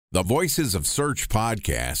The Voices of Search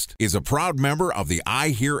podcast is a proud member of the I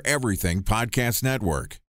Hear Everything podcast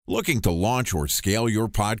network. Looking to launch or scale your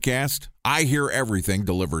podcast? I Hear Everything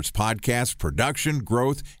delivers podcast production,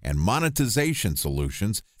 growth, and monetization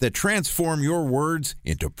solutions that transform your words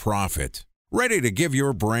into profit. Ready to give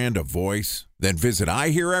your brand a voice? Then visit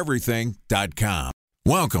iheareverything.com.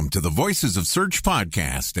 Welcome to the Voices of Search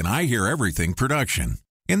podcast and I Hear Everything production.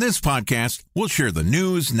 In this podcast, we'll share the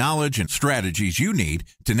news, knowledge, and strategies you need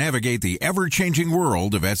to navigate the ever-changing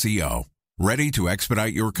world of SEO. Ready to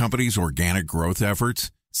expedite your company's organic growth efforts?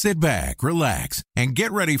 Sit back, relax, and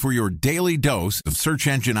get ready for your daily dose of search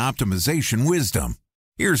engine optimization wisdom.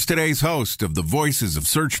 Here's today's host of the Voices of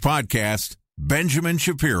Search podcast, Benjamin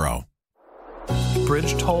Shapiro.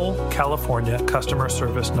 Bridge toll, California, customer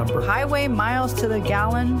service number. Highway miles to the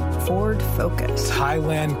gallon, Ford Focus.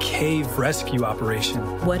 Thailand cave rescue operation.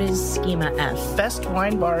 What is Schema F? Best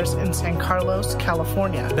wine bars in San Carlos,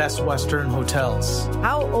 California. Best Western hotels.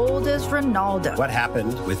 How old is Ronaldo? What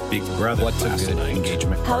happened with Big Brother? What's a good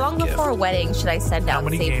engagement? How long before a wedding should I send out How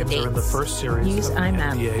many save games the dates? are in the first series? Use of the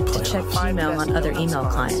IMAP NBA to playoffs? check Gmail on other email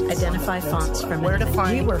clients. Identify fonts from Where to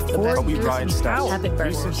find We were the 4 best years bride in stuff. power. Habit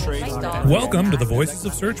burger. Welcome to the Voices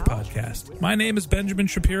of Search podcast. My name is Benjamin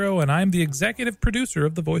Shapiro, and I'm the executive producer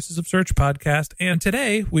of the Voices of Search podcast. And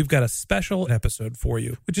today, we've got a special episode for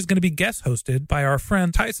you, which is going to be guest hosted by our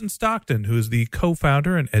friend Tyson Stockton, who is the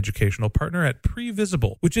co-founder and educational partner at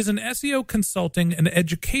Previsible, which is an SEO consulting and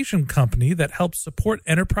education company that helps support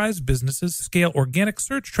enterprise businesses scale organic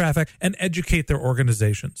search traffic and educate their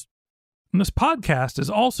organizations. And this podcast is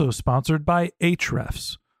also sponsored by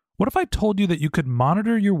Ahrefs. What if I told you that you could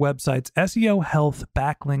monitor your website's SEO health,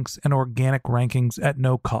 backlinks, and organic rankings at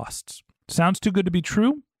no costs? Sounds too good to be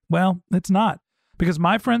true? Well, it's not, because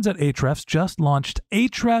my friends at Ahrefs just launched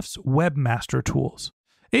Ahrefs Webmaster Tools.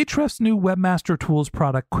 Ahrefs' new Webmaster Tools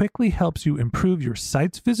product quickly helps you improve your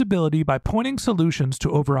site's visibility by pointing solutions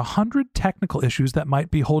to over 100 technical issues that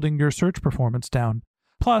might be holding your search performance down.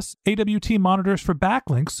 Plus, AWT monitors for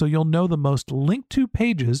backlinks so you'll know the most linked to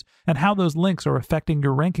pages and how those links are affecting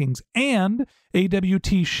your rankings. And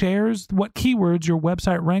AWT shares what keywords your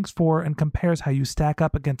website ranks for and compares how you stack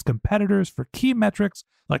up against competitors for key metrics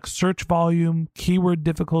like search volume, keyword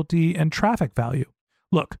difficulty, and traffic value.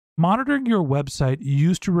 Look, monitoring your website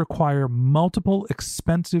used to require multiple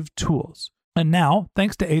expensive tools. And now,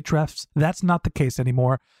 thanks to Ahrefs, that's not the case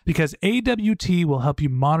anymore because AWT will help you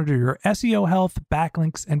monitor your SEO health,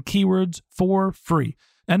 backlinks, and keywords for free.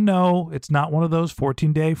 And no, it's not one of those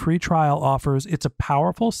 14-day free trial offers. It's a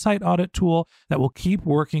powerful site audit tool that will keep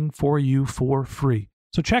working for you for free.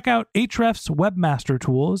 So check out Ahrefs Webmaster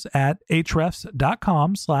Tools at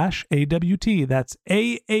ahrefs.com/AWT. That's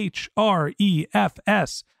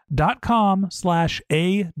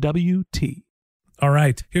ahrefs.com/AWT. All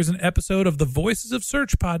right, here's an episode of the Voices of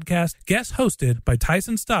Search podcast, guest hosted by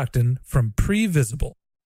Tyson Stockton from Previsible.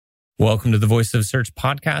 Welcome to the Voices of Search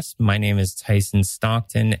podcast. My name is Tyson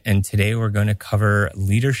Stockton, and today we're going to cover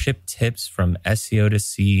leadership tips from SEO to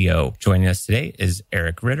CEO. Joining us today is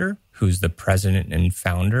Eric Ritter, who's the president and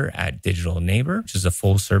founder at Digital Neighbor, which is a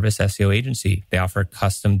full-service SEO agency. They offer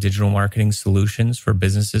custom digital marketing solutions for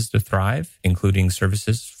businesses to thrive, including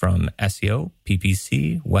services from SEO,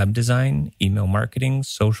 PPC, web design, email marketing,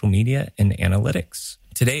 social media, and analytics.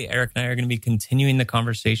 Today, Eric and I are going to be continuing the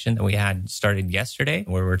conversation that we had started yesterday,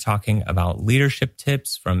 where we're talking about leadership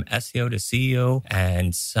tips from SEO to CEO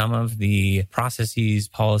and some of the processes,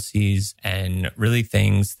 policies, and really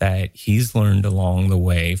things that he's learned along the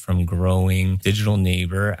way from growing Digital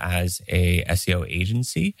Neighbor as a SEO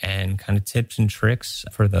agency, and kind of tips and tricks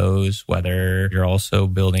for those, whether you're also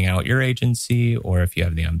building out your agency or if you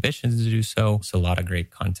have the ambitions to do so. So a lot of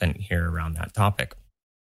great content here around that topic.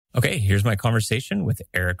 Okay, here's my conversation with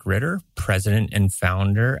Eric Ritter, president and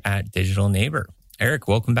founder at Digital Neighbor. Eric,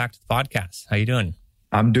 welcome back to the podcast. How you doing?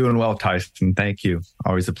 I'm doing well, Tyson. Thank you.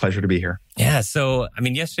 Always a pleasure to be here. Yeah, so,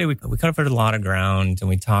 yesterday we covered a lot of ground and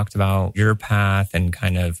we talked about your path and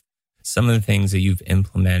kind of some of the things that you've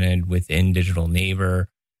implemented within Digital Neighbor.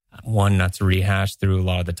 One, not to rehash through a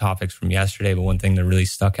lot of the topics from yesterday, but one thing that really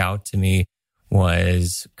stuck out to me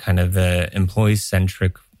was kind of the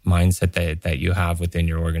employee-centric mindset that you have within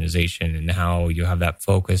your organization and how you have that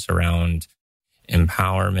focus around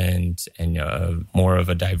empowerment and more of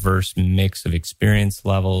a diverse mix of experience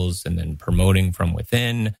levels and then promoting from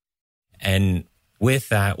within. And with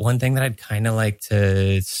that, one thing that I'd kind of like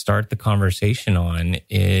to start the conversation on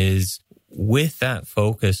is with that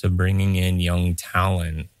focus of bringing in young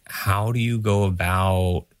talent, how do you go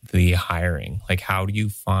about the hiring? Like, how do you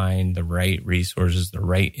find the right resources, the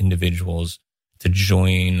right individuals to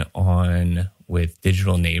join on with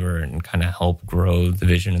Digital Neighbor and kind of help grow the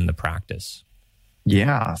vision and the practice?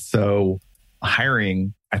 Yeah. So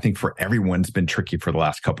hiring, I think for everyone's been tricky for the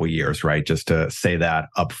last couple of years, right? Just to say that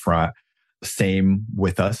up front. Same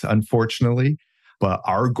with us, unfortunately. But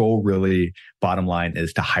our goal really, bottom line,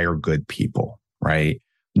 is to hire good people, right?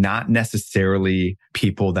 Not necessarily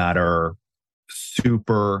people that are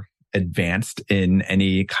super advanced in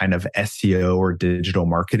any kind of SEO or digital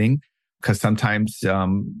marketing, because sometimes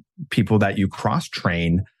people that you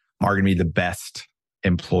cross-train are going to be the best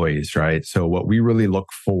employees, right? So what we really look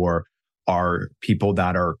for are people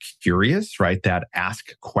that are curious, right? That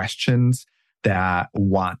ask questions, that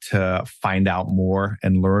want to find out more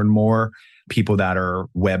and learn more, people that are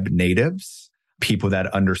web natives, people that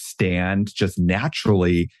understand just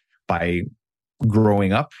naturally by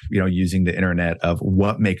growing up, using the internet, of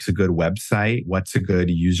what makes a good website, what's a good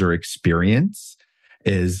user experience,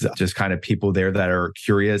 is just kind of people there that are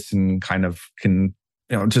curious and kind of can,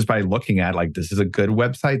 just by looking at like, this is a good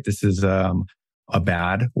website, this is a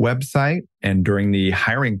bad website. And during the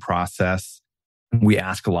hiring process, we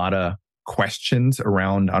ask a lot of questions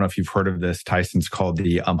around, I don't know if you've heard of this, Tyson's called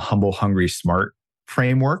the Humble, Hungry, Smart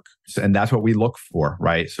framework. And that's what we look for,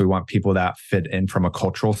 right? So we want people that fit in from a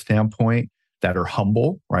cultural standpoint, that are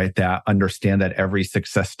humble, right? That understand that every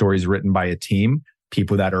success story is written by a team.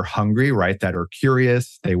 People that are hungry, right? That are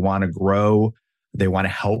curious. They want to grow. They want to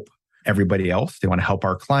help everybody else. They want to help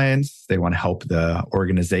our clients. They want to help the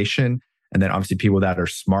organization. And then obviously people that are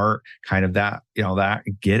smart, kind of that, that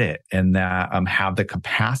get it and that have the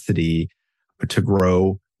capacity to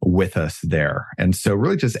grow with us there. And so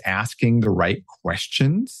really just asking the right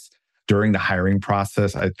questions during the hiring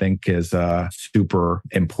process, I think is super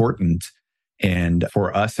important. And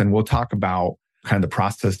for us, and we'll talk about kind of the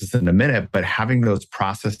processes in a minute, but having those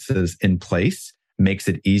processes in place makes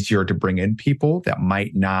it easier to bring in people that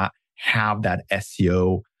might not have that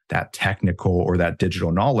SEO, that technical or that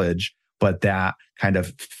digital knowledge, but that kind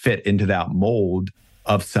of fit into that mold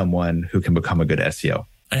of someone who can become a good SEO.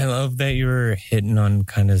 I love that you were hitting on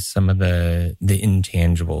kind of some of the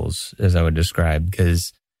intangibles, as I would describe,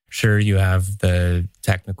 because sure, you have the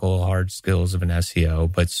technical hard skills of an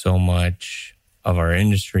SEO, but so much of our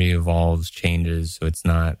industry evolves, changes, so it's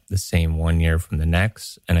not the same 1 year from the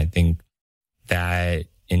next. And I think that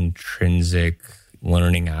intrinsic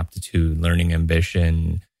learning aptitude, learning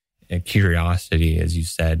ambition, curiosity, as you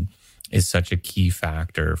said, is such a key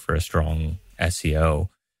factor for a strong SEO.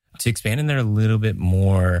 To expand in there a little bit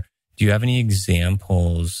more, do you have any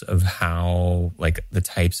examples of how, like, the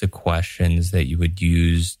types of questions that you would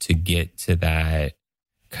use to get to that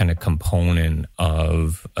kind of component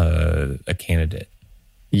of a candidate?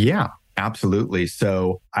 Yeah, absolutely.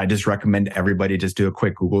 So I just recommend everybody just do a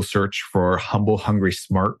quick Google search for Humble, Hungry,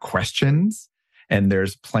 Smart questions. And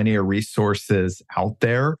there's plenty of resources out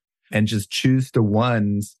there, and just choose the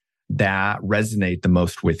ones that resonate the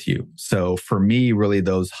most with you. So for me, really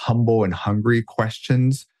those humble and hungry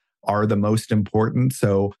questions are the most important.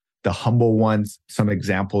 So the humble ones, some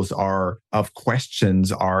examples of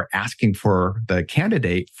questions are asking for the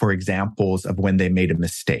candidate for examples of when they made a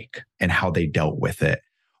mistake and how they dealt with it,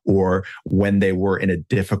 or when they were in a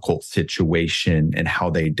difficult situation and how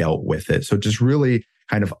they dealt with it. So just really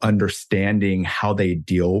kind of understanding how they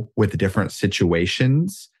deal with different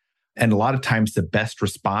situations. And a lot of times the best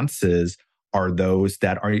responses are those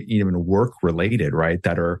that aren't even work related, right?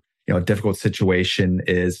 That are, a difficult situation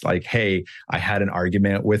is like, hey, I had an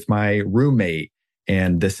argument with my roommate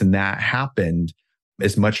and this and that happened,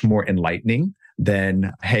 is much more enlightening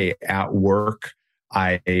than, hey, at work,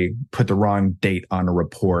 I put the wrong date on a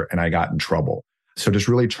report and I got in trouble. So just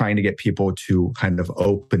really trying to get people to kind of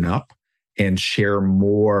open up and share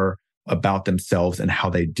more about themselves and how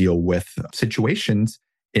they deal with situations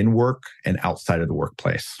in work and outside of the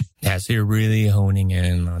workplace. Yeah, so you're really honing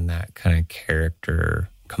in on that kind of character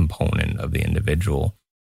component of the individual.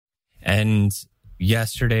 And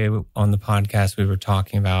yesterday on the podcast, we were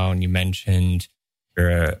talking about, and you mentioned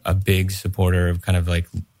you're a big supporter of kind of like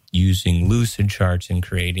using lucid charts and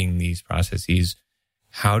creating these processes.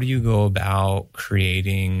 How do you go about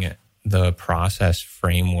creating the process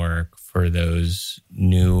framework for those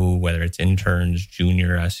new, whether it's interns,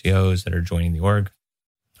 junior SEOs that are joining the org?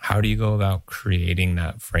 How do you go about creating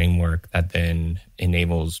that framework that then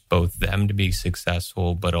enables both them to be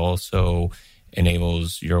successful, but also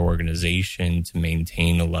enables your organization to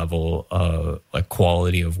maintain a level of like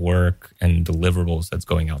quality of work and deliverables that's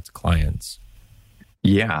going out to clients?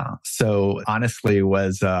 Yeah. So honestly, it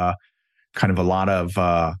was kind of a lot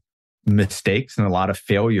of mistakes and a lot of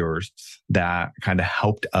failures that kind of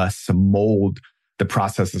helped us mold the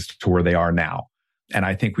processes to where they are now. And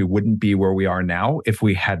I think we wouldn't be where we are now if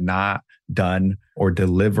we had not done or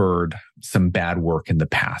delivered some bad work in the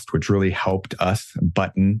past, which really helped us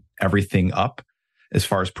button everything up as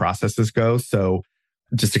far as processes go. So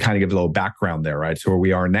just to kind of give a little background there, right? So where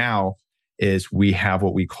we are now is we have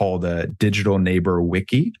what we call the Digital Neighbor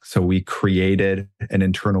Wiki. So we created an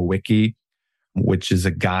internal wiki, which is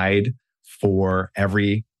a guide for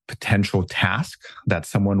every potential task that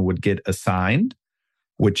someone would get assigned,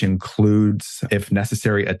 which includes, if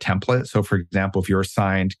necessary, a template. So for example, if you're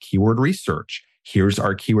assigned keyword research, here's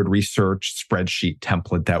our keyword research spreadsheet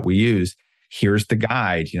template that we use. Here's the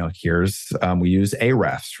guide, here's, we use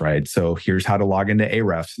Ahrefs, right? So here's how to log into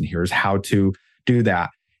Ahrefs and here's how to do that.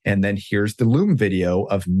 And then here's the Loom video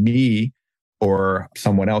of me or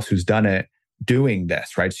someone else who's done it doing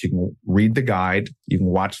this, right? So you can read the guide, you can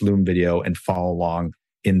watch Loom video and follow along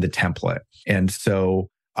in the template. And so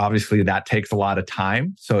obviously that takes a lot of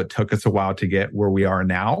time. So it took us a while to get where we are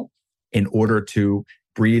now. In order to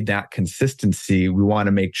breed that consistency, we want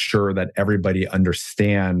to make sure that everybody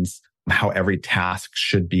understands how every task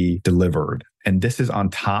should be delivered. And this is on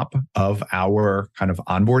top of our kind of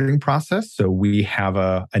onboarding process. So we have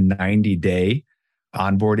a 90-day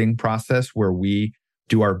onboarding process where we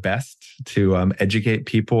do our best to educate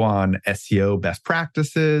people on SEO best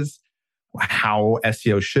practices, how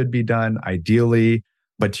SEO should be done ideally.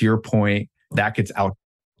 But to your point, that gets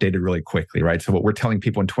outdated really quickly, right? So what we're telling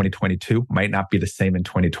people in 2022 might not be the same in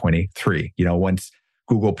 2023. Once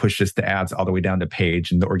Google pushes the ads all the way down the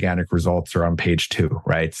page and the organic results are on page 2,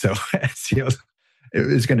 right? So SEO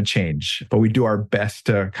is going to change, but we do our best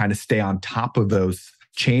to kind of stay on top of those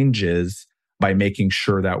changes by making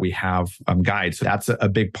sure that we have guides. So that's a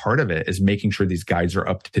big part of it, is making sure these guides are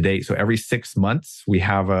up to date. So every 6 months, we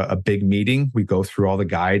have a big meeting. We go through all the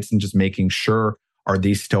guides and just making sure, are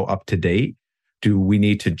these still up to date? Do we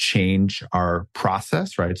need to change our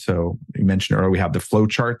process, right? So you mentioned earlier, we have the flow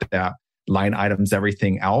chart that line items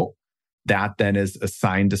everything out. That then is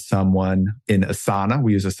assigned to someone in Asana.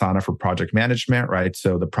 We use Asana for project management, right?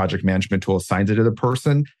 So the project management tool assigns it to the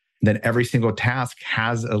person. Then every single task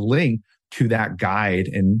has a link to that guide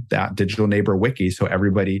in that Digital Neighbor Wiki, so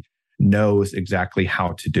everybody knows exactly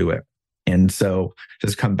how to do it. And so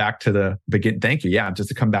just come back to the beginning. Thank you. Yeah, just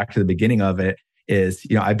to come back to the beginning of it is,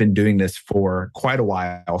 I've been doing this for quite a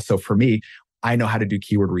while. So for me, I know how to do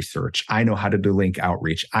keyword research. I know how to do link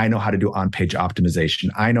outreach. I know how to do on-page optimization.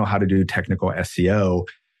 I know how to do technical SEO.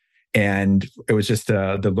 And it was just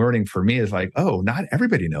the learning for me is like, oh, not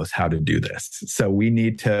everybody knows how to do this. So we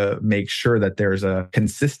need to make sure that there's a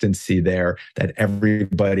consistency there, that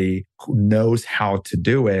everybody knows how to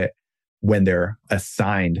do it when they're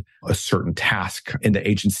assigned a certain task in the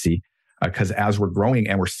agency. Because as we're growing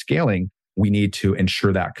and we're scaling, we need to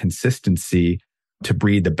ensure that consistency to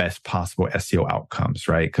breed the best possible SEO outcomes,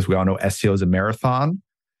 right? Because we all know SEO is a marathon.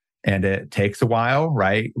 And it takes a while,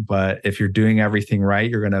 right? But if you're doing everything right,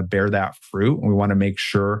 you're going to bear that fruit. And we want to make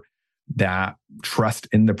sure that trust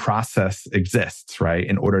in the process exists, right?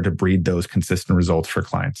 In order to breed those consistent results for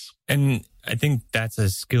clients. And I think that's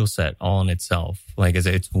a skill set all in itself. Like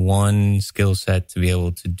it's one skill set to be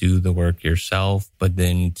able to do the work yourself, but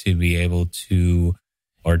then to be able to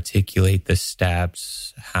articulate the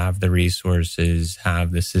steps, have the resources,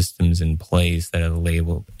 have the systems in place that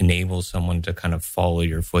enable someone to kind of follow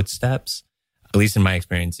your footsteps, at least in my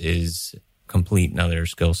experience, is complete another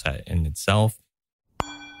skill set in itself.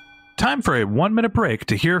 Time for a 1-minute break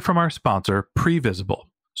to hear from our sponsor, Previsible.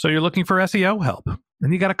 So you're looking for SEO help,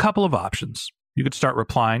 and you got a couple of options. You could start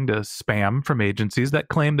replying to spam from agencies that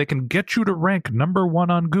claim they can get you to rank #1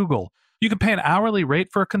 on Google. You can pay an hourly rate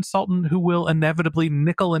for a consultant who will inevitably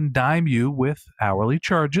nickel and dime you with hourly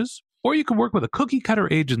charges. Or you can work with a cookie-cutter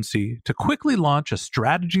agency to quickly launch a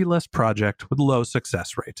strategy-less project with low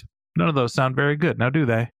success rate. None of those sound very good, now do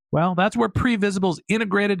they? Well, that's where Previsible's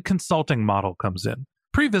integrated consulting model comes in.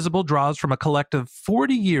 Previsible draws from a collective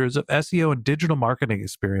 40 years of SEO and digital marketing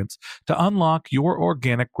experience to unlock your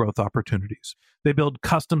organic growth opportunities. They build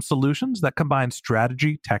custom solutions that combine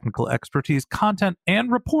strategy, technical expertise, content,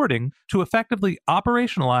 and reporting to effectively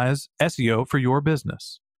operationalize SEO for your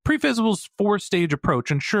business. Previsible's 4-stage approach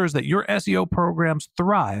ensures that your SEO programs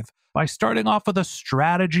thrive by starting off with a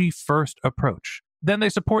strategy-first approach. Then they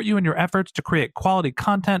support you in your efforts to create quality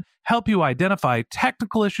content, help you identify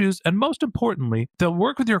technical issues, and most importantly, they'll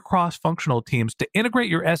work with your cross-functional teams to integrate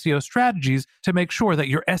your SEO strategies to make sure that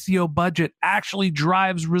your SEO budget actually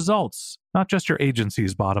drives results, not just your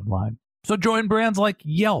agency's bottom line. So join brands like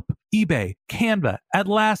Yelp, eBay, Canva,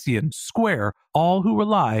 Atlassian, Square, all who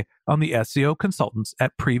rely on the SEO consultants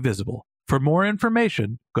at Previsible. For more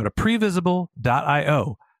information, go to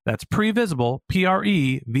previsible.io. That's Previsible,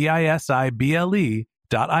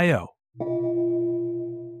 PREVISIBLE.io.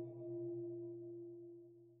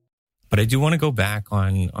 But I do want to go back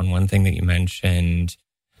on one thing that you mentioned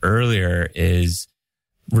earlier is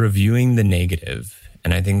reviewing the negative.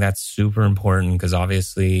 And I think that's super important because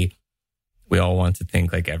obviously we all want to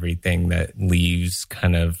think like everything that leaves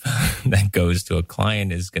kind of that goes to a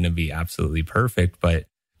client is going to be absolutely perfect. But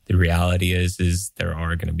the reality is there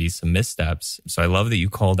are going to be some missteps. So I love that you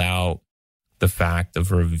called out the fact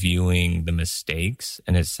of reviewing the mistakes.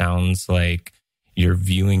 And it sounds like you're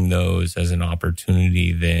viewing those as an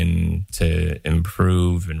opportunity then to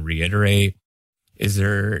improve and reiterate.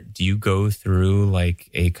 Do you go through like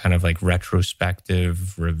a kind of like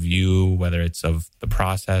retrospective review, whether it's of the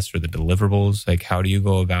process or the deliverables? Like how do you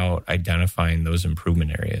go about identifying those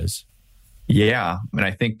improvement areas? Yeah. And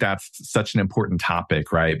I think that's such an important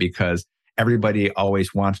topic, right? Because everybody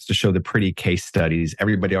always wants to show the pretty case studies.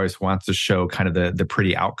 Everybody always wants to show kind of the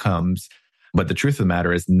pretty outcomes. But the truth of the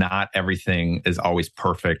matter is not everything is always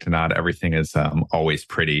perfect. Not everything is always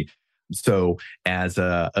pretty. So as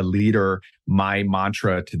a leader, my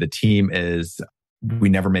mantra to the team is we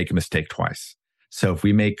never make a mistake twice. So if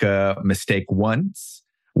we make a mistake once,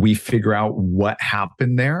 we figure out what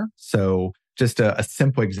happened there. So just a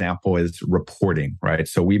simple example is reporting, right?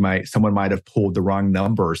 So someone might have pulled the wrong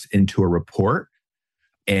numbers into a report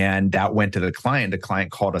and that went to the client. The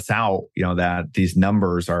client called us out, that these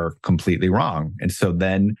numbers are completely wrong. And so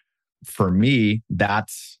then for me,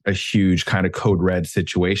 that's a huge kind of code red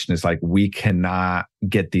situation. It's like, we cannot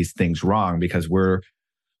get these things wrong because we're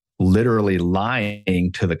literally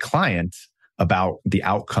lying to the client about the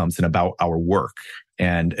outcomes and about our work.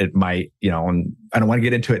 And it might, and I don't want to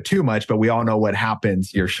get into it too much, but we all know what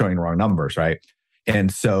happens. You're showing wrong numbers, right?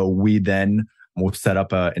 And so we then will set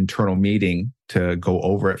up an internal meeting to go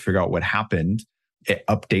over it, figure out what happened,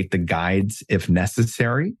 update the guides if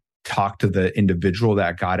necessary, talk to the individual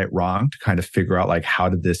that got it wrong to kind of figure out like, how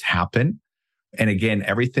did this happen? And again,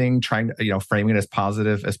 everything trying to, framing it as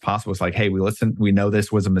positive as possible. It's like, hey, we know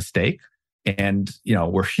this was a mistake and,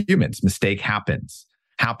 we're humans. Mistake happen,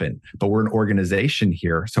 but we're an organization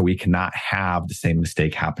here. So we cannot have the same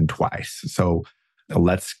mistake happen twice. So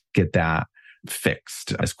let's get that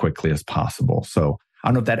fixed as quickly as possible. So I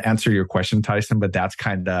don't know if that answered your question, Tyson, but that's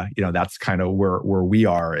kind of, where we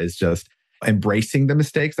are is just embracing the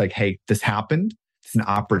mistakes. Like, hey, this happened. It's an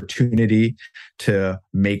opportunity to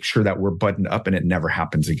make sure that we're buttoned up and it never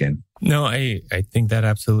happens again. No, I think that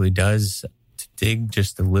absolutely does. To dig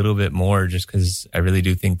just a little bit more, just because I really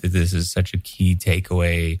do think that this is such a key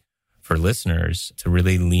takeaway for listeners to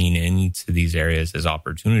really lean into these areas as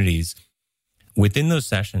opportunities. Within those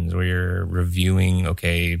sessions where you're reviewing,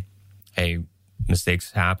 okay, hey,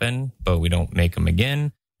 mistakes happen, but we don't make them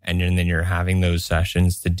again. And then you're having those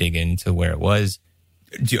sessions to dig into where it was.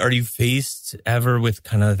 Are you faced ever with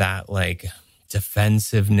kind of that like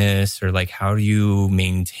defensiveness, or like how do you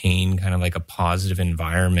maintain kind of like a positive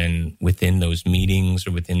environment within those meetings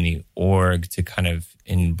or within the org to kind of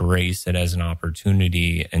embrace it as an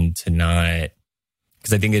opportunity and to not,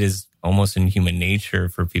 because I think it is almost in human nature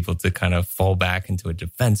for people to kind of fall back into a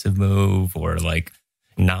defensive move or like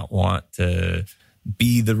not want to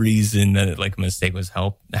be the reason that like a mistake was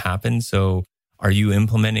happened. So are you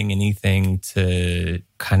implementing anything to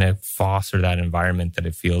kind of foster that environment that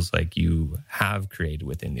it feels like you have created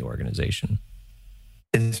within the organization?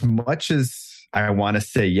 As much as I want to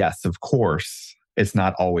say yes, of course, it's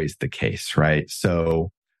not always the case, right?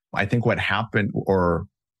 So I think what happened, or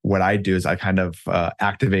what I do, is I kind of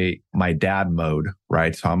activate my dad mode,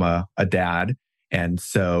 right? So I'm a dad. And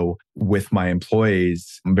so with my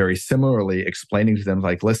employees, I'm very similarly explaining to them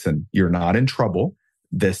like, listen, you're not in trouble.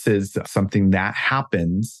 This is something that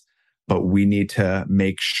happens, but we need to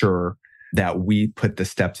make sure that we put the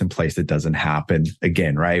steps in place that doesn't happen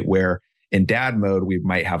again, right? Where in dad mode, we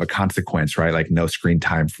might have a consequence, right? Like no screen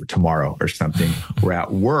time for tomorrow or something. We're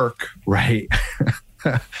at work, right?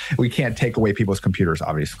 We can't take away people's computers,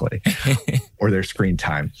 obviously, or their screen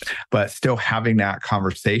time, but still having that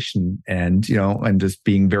conversation and, and just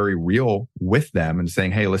being very real with them and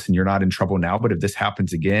saying, hey, listen, you're not in trouble now, but if this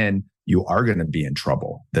happens again, you are going to be in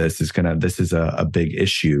trouble. This is a big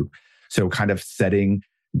issue. So kind of setting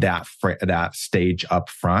that stage up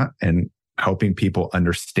front and helping people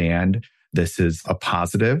understand this is a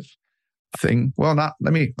positive thing. Well,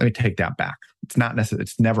 let me take that back. It's not necessarily,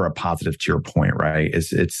 it's never a positive to your point, right?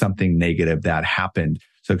 It's something negative that happened.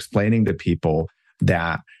 So explaining to people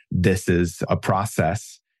that this is a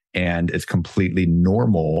process and it's completely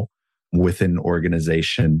normal within an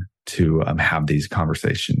organization to have these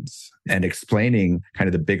conversations. And explaining kind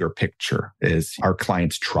of the bigger picture is our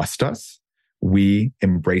clients trust us. We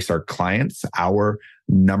embrace our clients. Our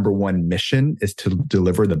number one mission is to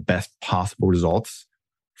deliver the best possible results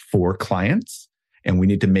for clients. And we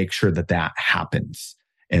need to make sure that that happens.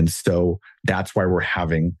 And so that's why we're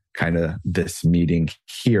having kind of this meeting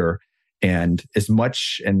here. And as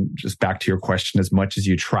much, and just back to your question, as much as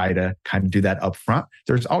you try to kind of do that upfront,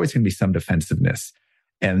 there's always going to be some defensiveness.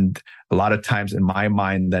 And a lot of times in my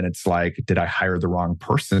mind, then it's like, did I hire the wrong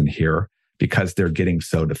person here? Because they're getting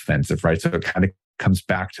so defensive, right? So it kind of comes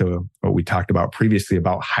back to what we talked about previously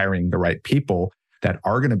about hiring the right people that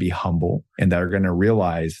are going to be humble and that are going to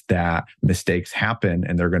realize that mistakes happen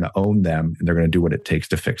and they're going to own them and they're going to do what it takes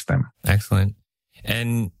to fix them. Excellent.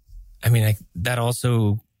 And I mean, that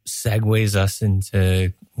also segues us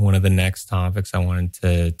into one of the next topics I wanted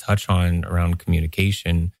to touch on around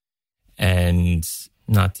communication. And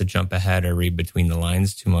not to jump ahead or read between the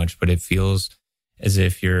lines too much, but it feels as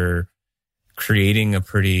if you're creating a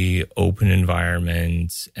pretty open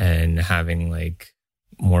environment and having like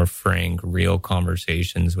more frank, real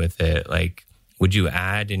conversations with it. Like, would you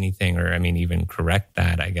add anything or, I mean, even correct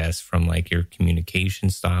that, I guess, from like your communication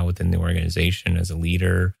style within the organization as a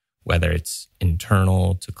leader, whether it's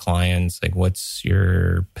internal to clients? Like, what's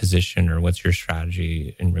your position or what's your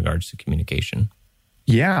strategy in regards to communication?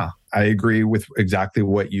 Yeah, I agree with exactly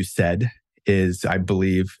what you said. Is I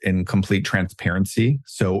believe in complete transparency.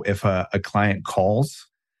 So if a client calls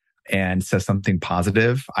and says something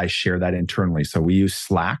positive, I share that internally. So we use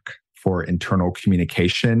Slack for internal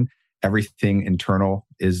communication. Everything internal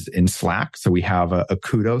is in Slack. So we have a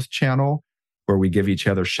kudos channel where we give each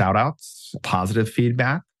other shout outs, positive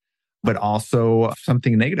feedback, but also if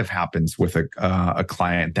something negative happens with a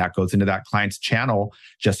client, that goes into that client's channel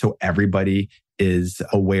just so everybody is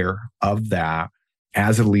aware of that.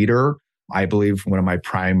 As a leader, I believe one of my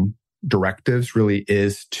prime directives really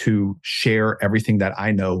is to share everything that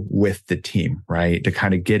I know with the team, right? To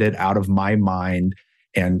kind of get it out of my mind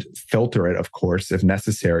and filter it, of course, if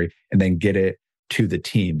necessary, and then get it to the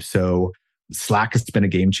team. So Slack has been a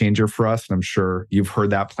game changer for us. And I'm sure you've heard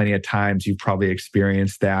that plenty of times. You've probably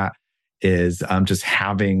experienced that, is just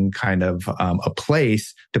having kind of a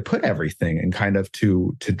place to put everything and kind of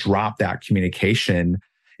to drop that communication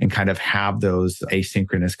and kind of have those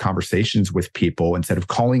asynchronous conversations with people instead of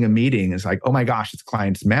calling a meeting. It's like, oh my gosh, this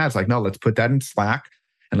client's mad. It's like, no, let's put that in Slack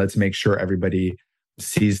and let's make sure everybody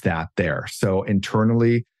sees that there. So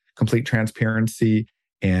internally, complete transparency,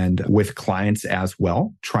 and with clients as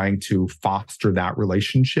well, trying to foster that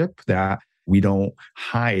relationship that we don't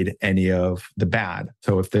hide any of the bad.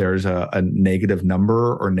 So if there's a negative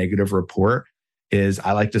number or negative report,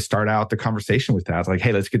 I like to start out the conversation with that. It's like,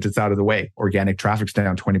 hey, let's get this out of the way. Organic traffic's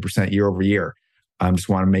down 20% year over year. I just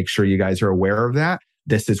want to make sure you guys are aware of that.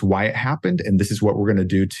 This is why it happened. And this is what we're going to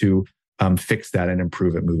do to fix that and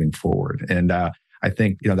improve it moving forward. And I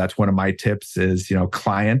think, that's one of my tips is,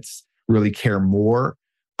 clients really care more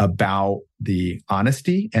about the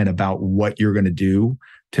honesty and about what you're going to do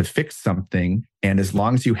to fix something. And as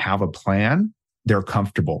long as you have a plan, they're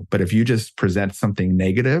comfortable. But if you just present something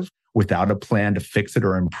negative without a plan to fix it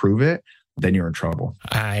or improve it, then you're in trouble.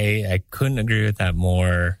 I couldn't agree with that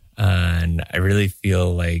more. And I really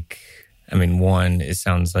feel like, one, it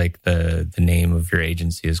sounds like the name of your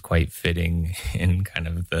agency is quite fitting in kind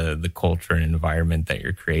of the culture and environment that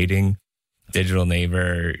you're creating. Digital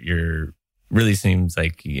Neighbor, really seems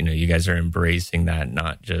like, you guys are embracing that,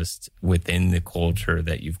 not just within the culture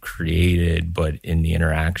that you've created, but in the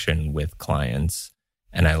interaction with clients.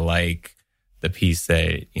 And I like the piece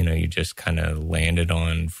that, you just kind of landed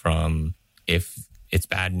on from, if it's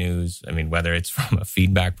bad news, whether it's from a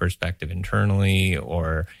feedback perspective internally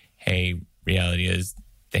or, hey, reality is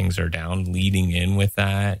things are down, leading in with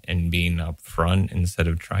that and being upfront instead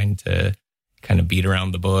of trying to kind of beat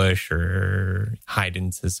around the bush or hide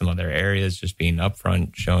into some other areas, just being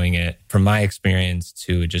upfront, showing it. From my experience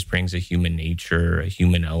too, it just brings a human nature, a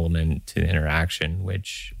human element to the interaction,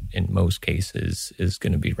 which in most cases is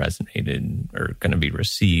going to be resonated or going to be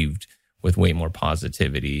received with way more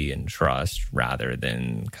positivity and trust rather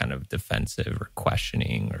than kind of defensive or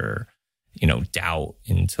questioning or, doubt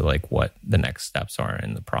into like what the next steps are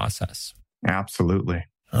in the process. Absolutely.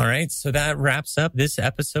 All right. So that wraps up this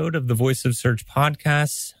episode of the Voice of Search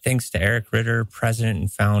podcast. Thanks to Eric Ritter, president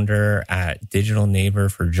and founder at Digital Neighbor,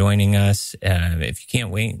 for joining us. If you can't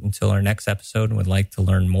wait until our next episode and would like to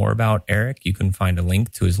learn more about Eric, you can find a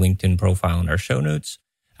link to his LinkedIn profile in our show notes.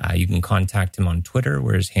 You can contact him on Twitter,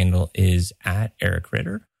 where his handle is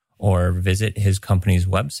 @EricRitter, or visit his company's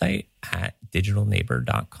website at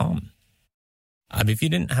digitalneighbor.com. If you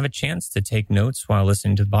didn't have a chance to take notes while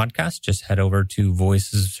listening to the podcast, just head over to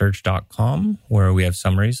voicesofsearch.com, where we have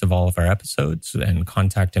summaries of all of our episodes and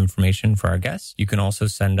contact information for our guests. You can also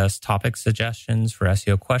send us topic suggestions for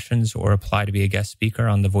SEO questions or apply to be a guest speaker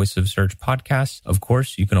on the Voice of Search podcast. Of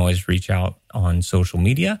course, you can always reach out on social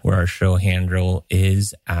media, where our show handle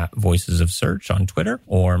is at Voices of Search on Twitter,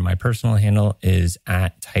 or my personal handle is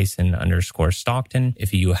at Tyson_Stockton.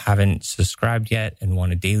 If you haven't subscribed yet and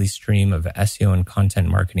want a daily stream of SEO and content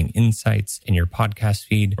marketing insights in your podcast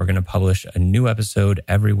feed, we're going to publish a new episode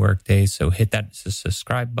every workday. So hit that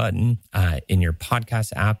subscribe button in your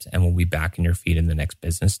podcast apps, and we'll be back in your feed in the next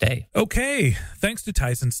business day. Okay. Thanks to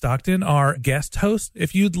Tyson Stockton, our guest host.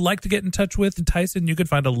 If you'd like to get in touch with Tyson, you can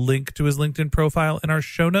find a link to his LinkedIn profile in our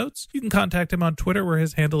show notes. You can contact him on Twitter, where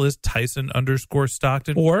his handle is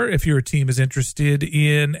Tyson_Stockton. Or if your team is interested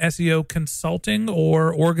in SEO consulting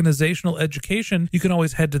or organizational education, you can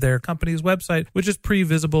always head to their company's website, which is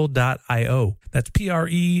previsible.io. That's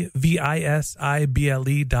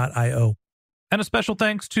previsible.io. And a special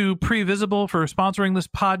thanks to Previsible for sponsoring this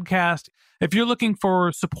podcast. If you're looking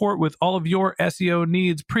for support with all of your SEO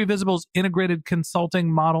needs, Previsible's integrated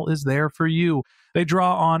consulting model is there for you. They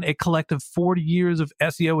draw on a collective 40 years of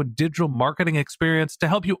SEO and digital marketing experience to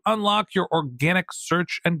help you unlock your organic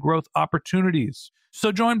search and growth opportunities.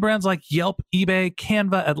 So join brands like Yelp, eBay,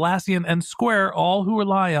 Canva, Atlassian, and Square, all who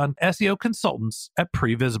rely on SEO consultants at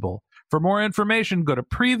Previsible. For more information, go to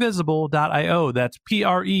previsible.io. That's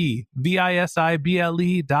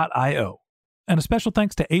previsible.io. And a special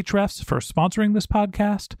thanks to Ahrefs for sponsoring this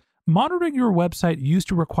podcast. Monitoring your website used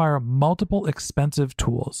to require multiple expensive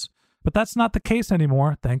tools, but that's not the case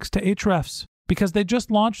anymore thanks to Ahrefs, because they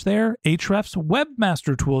just launched their Ahrefs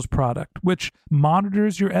Webmaster Tools product, which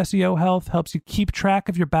monitors your SEO health, helps you keep track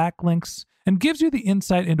of your backlinks, and gives you the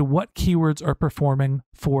insight into what keywords are performing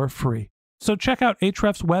for free. So check out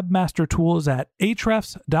Ahrefs Webmaster Tools at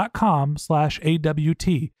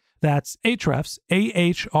ahrefs.com/AWT. That's Ahrefs,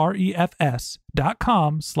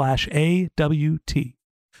 ahrefs.com/AWT.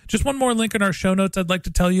 Just one more link in our show notes I'd like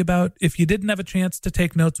to tell you about. If you didn't have a chance to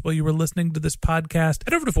take notes while you were listening to this podcast,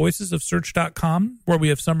 head over to voicesofsearch.com, where we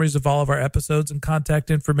have summaries of all of our episodes and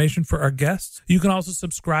contact information for our guests. You can also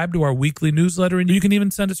subscribe to our weekly newsletter, and you can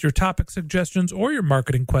even send us your topic suggestions or your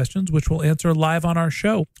marketing questions, which we'll answer live on our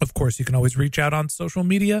show. Of course, you can always reach out on social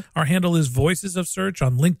media. Our handle is Voices of Search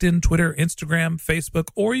on LinkedIn, Twitter, Instagram, Facebook,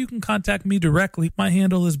 or you can contact me directly. My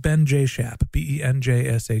handle is Ben J. Shap,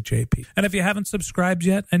 BenJSHAP. And if you haven't subscribed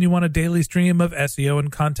yet, and you want a daily stream of SEO and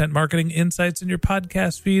content marketing insights in your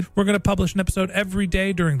podcast feed, we're going to publish an episode every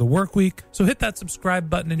day during the work week. So hit that subscribe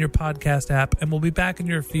button in your podcast app, and we'll be back in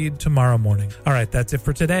your feed tomorrow morning. All right, that's it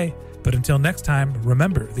for today. But until next time,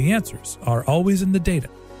 remember, the answers are always in the data.